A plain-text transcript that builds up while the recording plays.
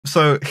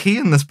So he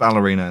and this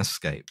ballerina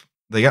escape.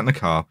 They get in a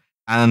car,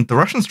 and the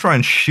Russians try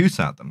and shoot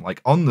at them,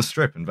 like on the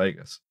strip in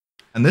Vegas.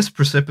 And this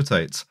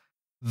precipitates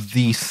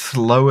the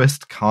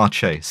slowest car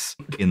chase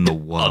in the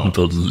world.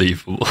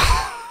 Unbelievable.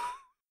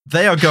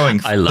 They are going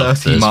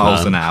 30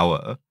 miles an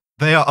hour.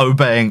 They are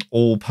obeying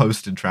all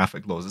posted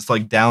traffic laws. It's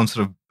like down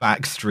sort of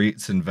back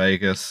streets in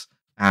Vegas.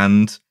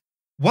 And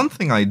one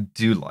thing I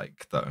do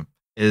like, though,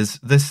 is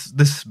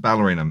this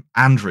ballerina,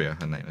 Andrea,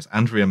 her name is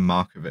Andrea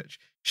Markovich.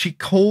 She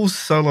calls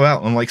Solo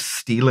out on like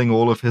stealing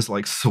all of his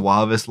like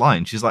suavest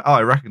lines. She's like, "Oh,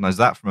 I recognize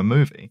that from a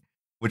movie,"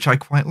 which I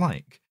quite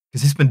like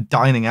because he's been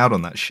dining out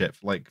on that shit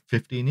for like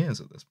 15 years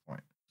at this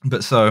point.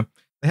 But so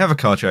they have a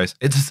car chase.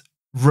 It's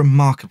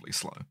remarkably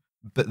slow.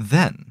 But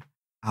then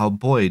our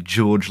boy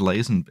George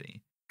Lazenby,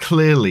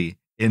 clearly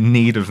in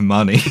need of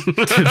money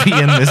to be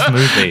in this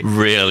movie.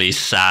 Really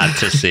sad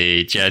to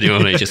see.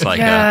 Genuinely just like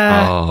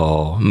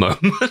a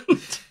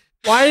moment.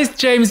 Why is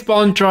James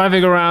Bond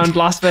driving around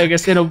Las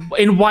Vegas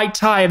in white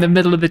tie in the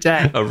middle of the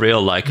day? A real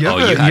like, you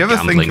had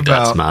gambling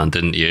debts, man,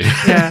 didn't you?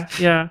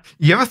 Yeah.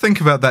 You ever think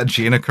about that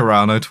Gina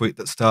Carano tweet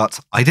that starts,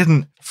 "I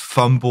didn't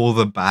fumble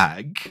the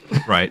bag,"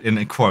 right,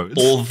 in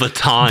quotes. All the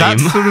time.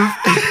 That's sort of...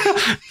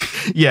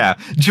 Yeah,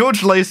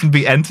 George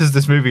Lazenby enters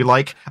this movie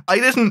like, "I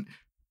didn't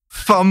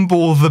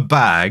fumble the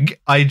bag.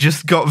 I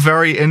just got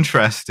very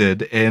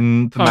interested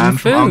in the man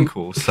from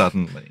U.N.C.L.E.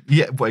 suddenly."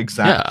 Yeah, well,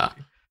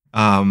 exactly.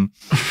 Yeah.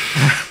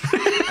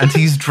 And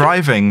he's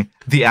driving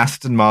the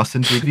Aston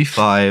Martin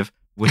DB5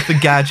 with the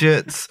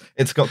gadgets.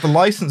 It's got the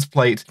license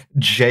plate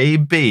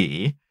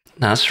JB.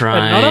 That's right.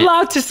 We're not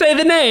allowed to say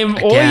the name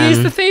or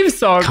use the theme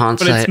song,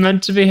 but it's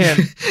meant to be him.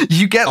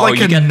 You get like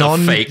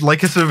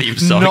a sort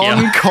of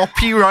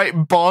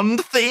non-copyright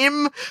Bond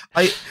theme,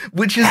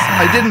 which is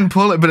I didn't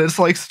pull it, but it's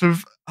like sort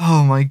of,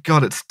 oh my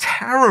god, it's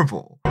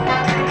terrible.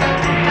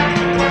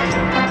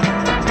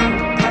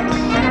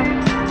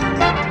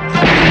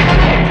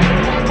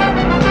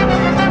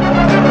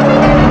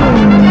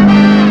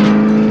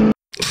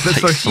 But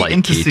so he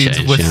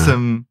intercedes with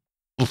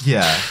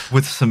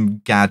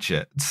some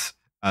gadgets.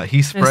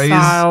 He sprays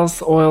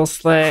missiles, oil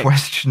slick,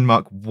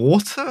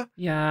 water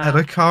at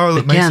a car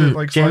that makes it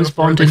like James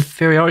Bond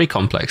inferiority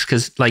complex,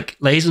 because like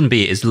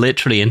Lazenby is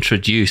literally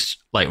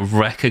introduced like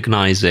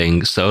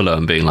recognizing Solo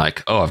and being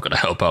like, "Oh, I've got to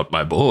help out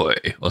my boy"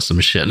 or some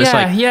shit. And it's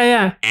like,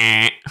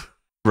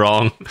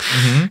 wrong.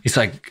 Mm-hmm. He's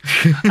like,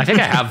 "I think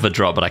I have the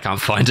drop, but I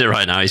can't find it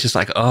right now." He's just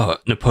like, "Oh,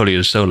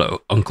 Napoleon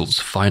Solo, Uncle's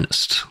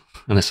finest."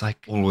 And it's like,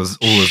 always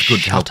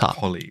good to help a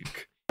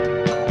colleague.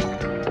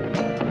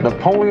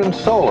 Napoleon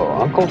Solo,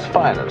 Uncle's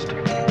finest. You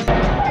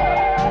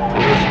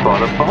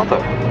spot a father.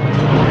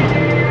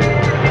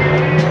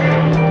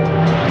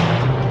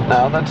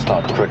 Now that's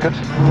not cricket.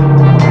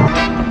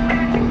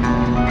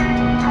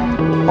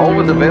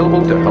 Always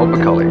available to help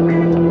a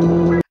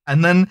colleague.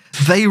 And then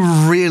they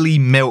really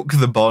milk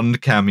the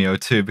Bond cameo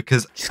too,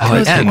 because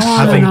at the end,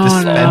 having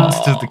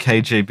dispensed of the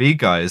KGB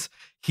guys,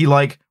 he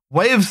like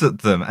waves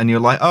at them, and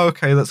you're like, "Oh,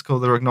 okay, that's cool.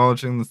 They're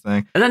acknowledging the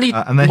thing." And then he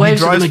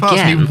drives past,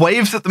 and he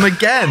waves at them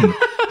again.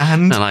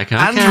 And like, okay.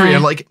 Andrea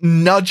like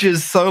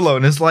nudges Solo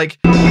and is like,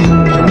 "Do you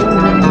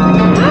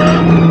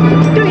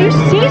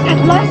see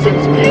that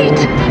license plate?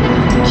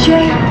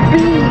 JB.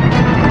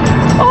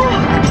 Oh,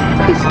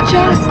 it's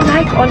just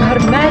like on Her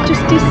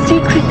Majesty's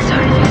Secret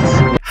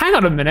Service." Hang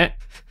on a minute.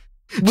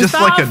 Just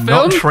like a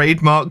not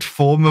trademarked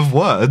form of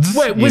words.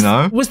 Wait, was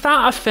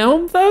that a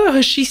film though?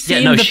 Has she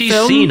seen the film? She's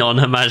seen on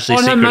Her Majesty's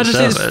Secret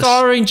Service.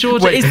 Starring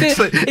George. Is this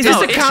a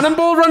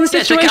cannonball run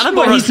situation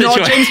where he's not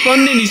James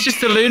Bond and he's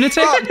just a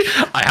lunatic?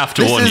 I have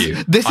to warn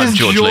you. This is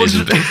George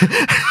Lazenby.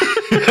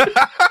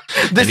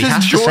 This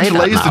is George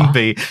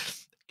Lazenby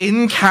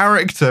in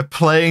character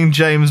playing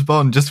James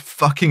Bond, just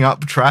fucking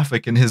up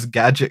traffic in his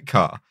gadget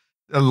car.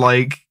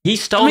 Like, he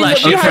stole that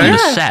shit from the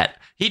set.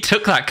 He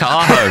took that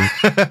car home.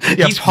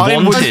 He's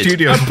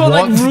wanted. I put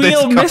like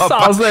real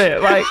missiles in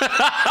it. Like,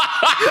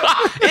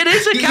 it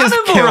is a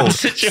cannonball run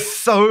situation.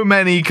 So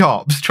many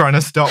cops trying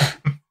to stop.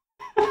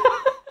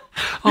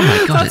 Oh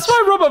my god! That's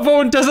why Robert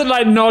Vaughn doesn't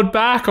like nod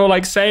back or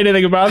like say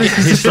anything about it.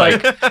 He's just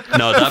like,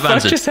 "No, that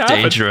man's a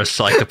dangerous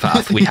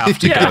psychopath. We have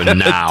to go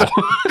now."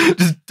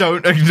 Just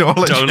don't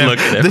acknowledge. Don't him. Look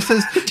at him. This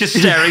is just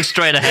staring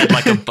straight ahead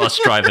like a bus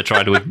driver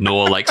trying to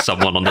ignore like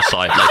someone on the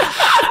side. Like,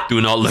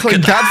 do not look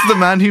at that. That's the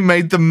man who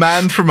made the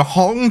Man from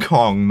Hong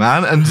Kong,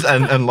 man,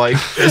 and like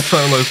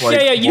Solo's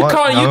like, you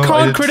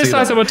can't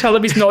criticize him or tell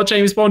him he's not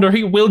James Bond, or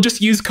he will just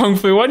use kung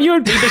fu on you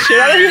and beat the shit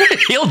out of you.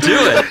 He'll do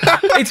it.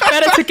 It's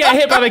better to get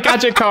hit by the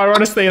gadget car,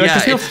 honestly,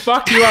 because he'll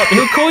fuck you up.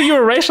 He'll call you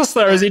a racial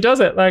slur as he does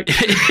it. Like,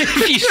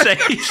 if you say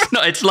he's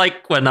not, it's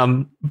like when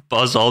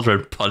Buzz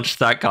Aldrin punched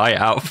that guy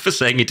out for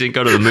saying he didn't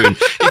go to the moon.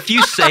 If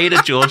you say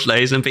to George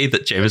Lazenby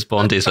that James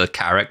Bond is a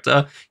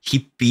character,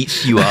 he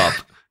beats you up.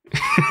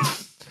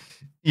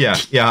 Yeah,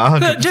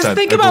 100%. Just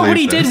think about what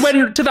he did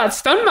to that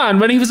stuntman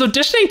when he was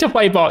auditioning to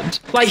play Bond.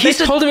 Like, he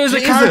told him it was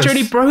a character and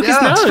he broke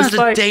his nose. He's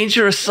a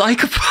dangerous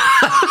psychopath.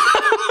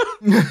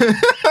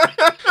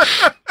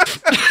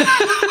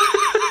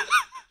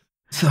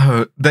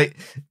 So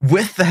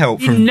with the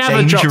help from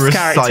dangerous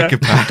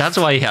psychopath. That's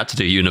why he had to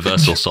do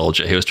Universal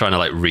Soldier. He was trying to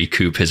like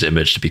recoup his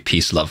image to be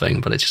peace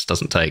loving, but it just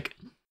doesn't take.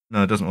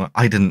 No, it doesn't work.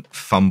 I didn't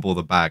fumble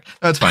the bag.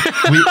 That's fine.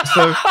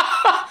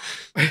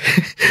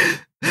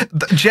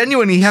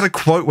 Genuinely, he had a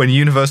quote when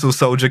Universal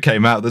Soldier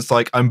came out that's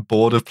like, "I'm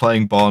bored of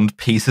playing Bond.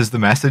 Peace is the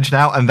message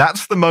now," and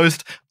that's the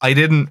most I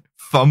didn't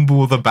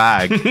fumble the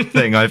bag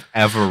thing I've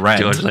ever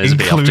read,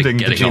 including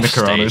the Gina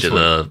Carano stage at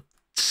the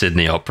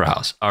Sydney Opera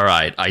House. All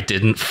right, I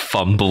didn't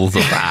fumble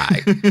the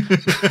bag.